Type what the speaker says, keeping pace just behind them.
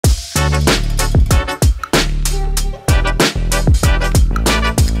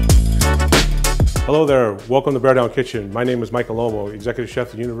Hello there, welcome to Bear Down Kitchen. My name is Michael Omo, Executive Chef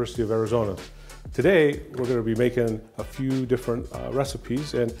at the University of Arizona. Today, we're going to be making a few different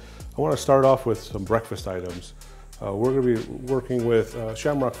recipes, and I want to start off with some breakfast items. We're going to be working with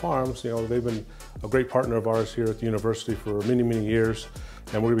Shamrock Farms. You know, they've been a great partner of ours here at the university for many, many years,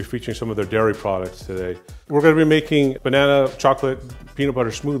 and we're going to be featuring some of their dairy products today. We're going to be making banana, chocolate, peanut butter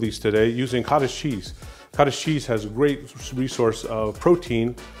smoothies today using cottage cheese. Cottage cheese has a great resource of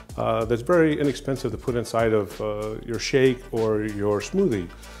protein that's very inexpensive to put inside of your shake or your smoothie.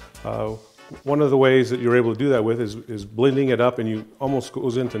 One of the ways that you're able to do that with is blending it up, and you almost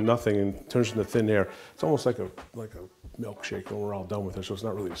goes into nothing and turns into thin air. It's almost like a milkshake when we're all done with it, so it's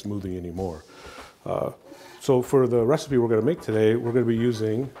not really a smoothie anymore. So for the recipe we're going to make today, we're going to be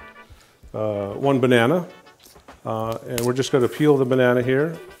using one banana, and we're just going to peel the banana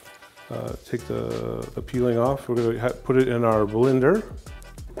here. Take the peeling off. We're going to put it in our blender.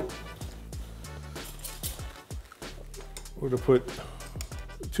 We're going to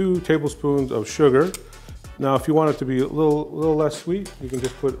put 2 tablespoons of sugar. Now, if you want it to be a little less sweet, you can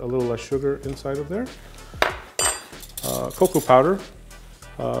just put a little less sugar inside of there. Cocoa powder.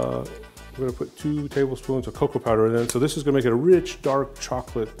 We're going to put 2 tablespoons of cocoa powder in. So this is going to make it a rich, dark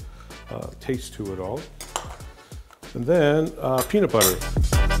chocolate taste to it all. And then peanut butter.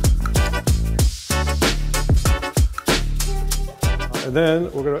 And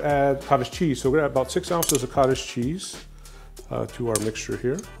then we're going to add cottage cheese. So we're going to add about 6 ounces of cottage cheese to our mixture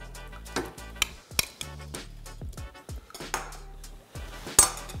here.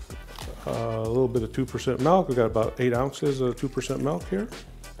 A little bit of 2% milk. We've got about 8 ounces of 2% milk here.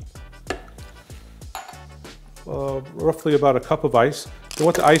 Roughly about a cup of ice. And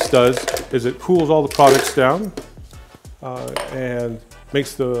what the ice does is it cools all the products down and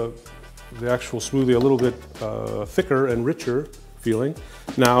makes the actual smoothie a little bit thicker and richer feeling.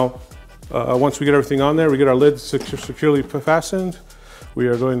 Now, once we get everything on there, we get our lid securely fastened. We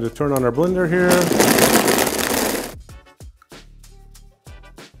are going to turn on our blender here.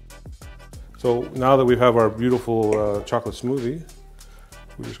 So now that we have our beautiful chocolate smoothie,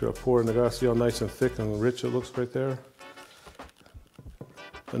 we're just going to pour in the glass. See how nice and thick and rich it looks right there.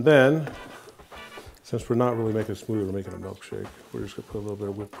 And then, since we're not really making a smoothie, we're making a milkshake. We're just going to put a little bit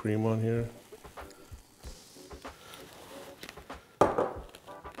of whipped cream on here.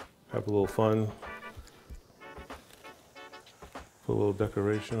 Have a little fun. Put a little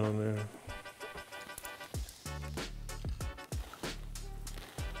decoration on there.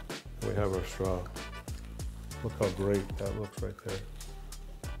 And we have our straw. Look how great that looks right there.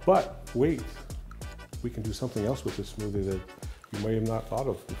 But wait, we can do something else with this smoothie that you may have not thought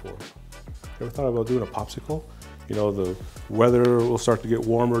of before. Ever thought about doing a popsicle? You know, the weather will start to get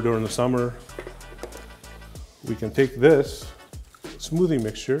warmer during the summer. We can take this smoothie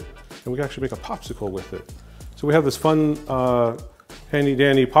mixture and we can actually make a popsicle with it. So we have this fun, handy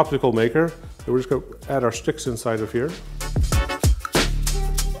dandy popsicle maker that we're just going to add our sticks inside of here.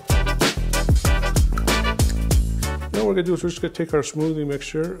 Now what we're going to do is we're just going to take our smoothie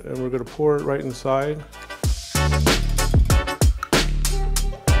mixture and we're going to pour it right inside.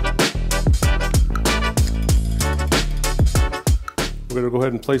 We're going to go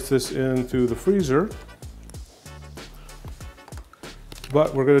ahead and place this into the freezer.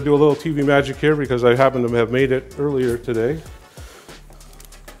 But we're going to do a little TV magic here because I happen to have made it earlier today.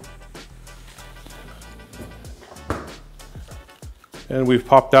 And we've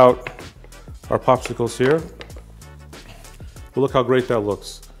popped out our popsicles here. But look how great that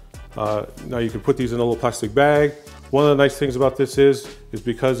looks. Now you can put these in a little plastic bag. One of the nice things about this is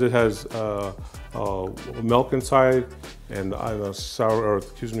because it has milk inside and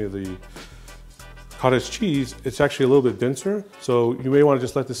the cottage cheese, it's actually a little bit denser, so you may want to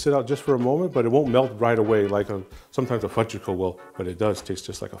just let this sit out just for a moment, but it won't melt right away like sometimes a fudgicle will, but it does taste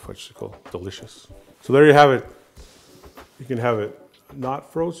just like a fudgicle. Delicious. So there you have it. You can have it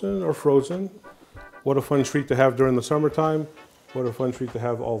not frozen or frozen. What a fun treat to have during the summertime. What a fun treat to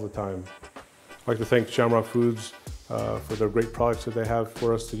have all the time. I'd like to thank Shamrock Foods for their great products that they have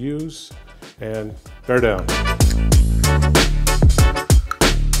for us to use, and bear down.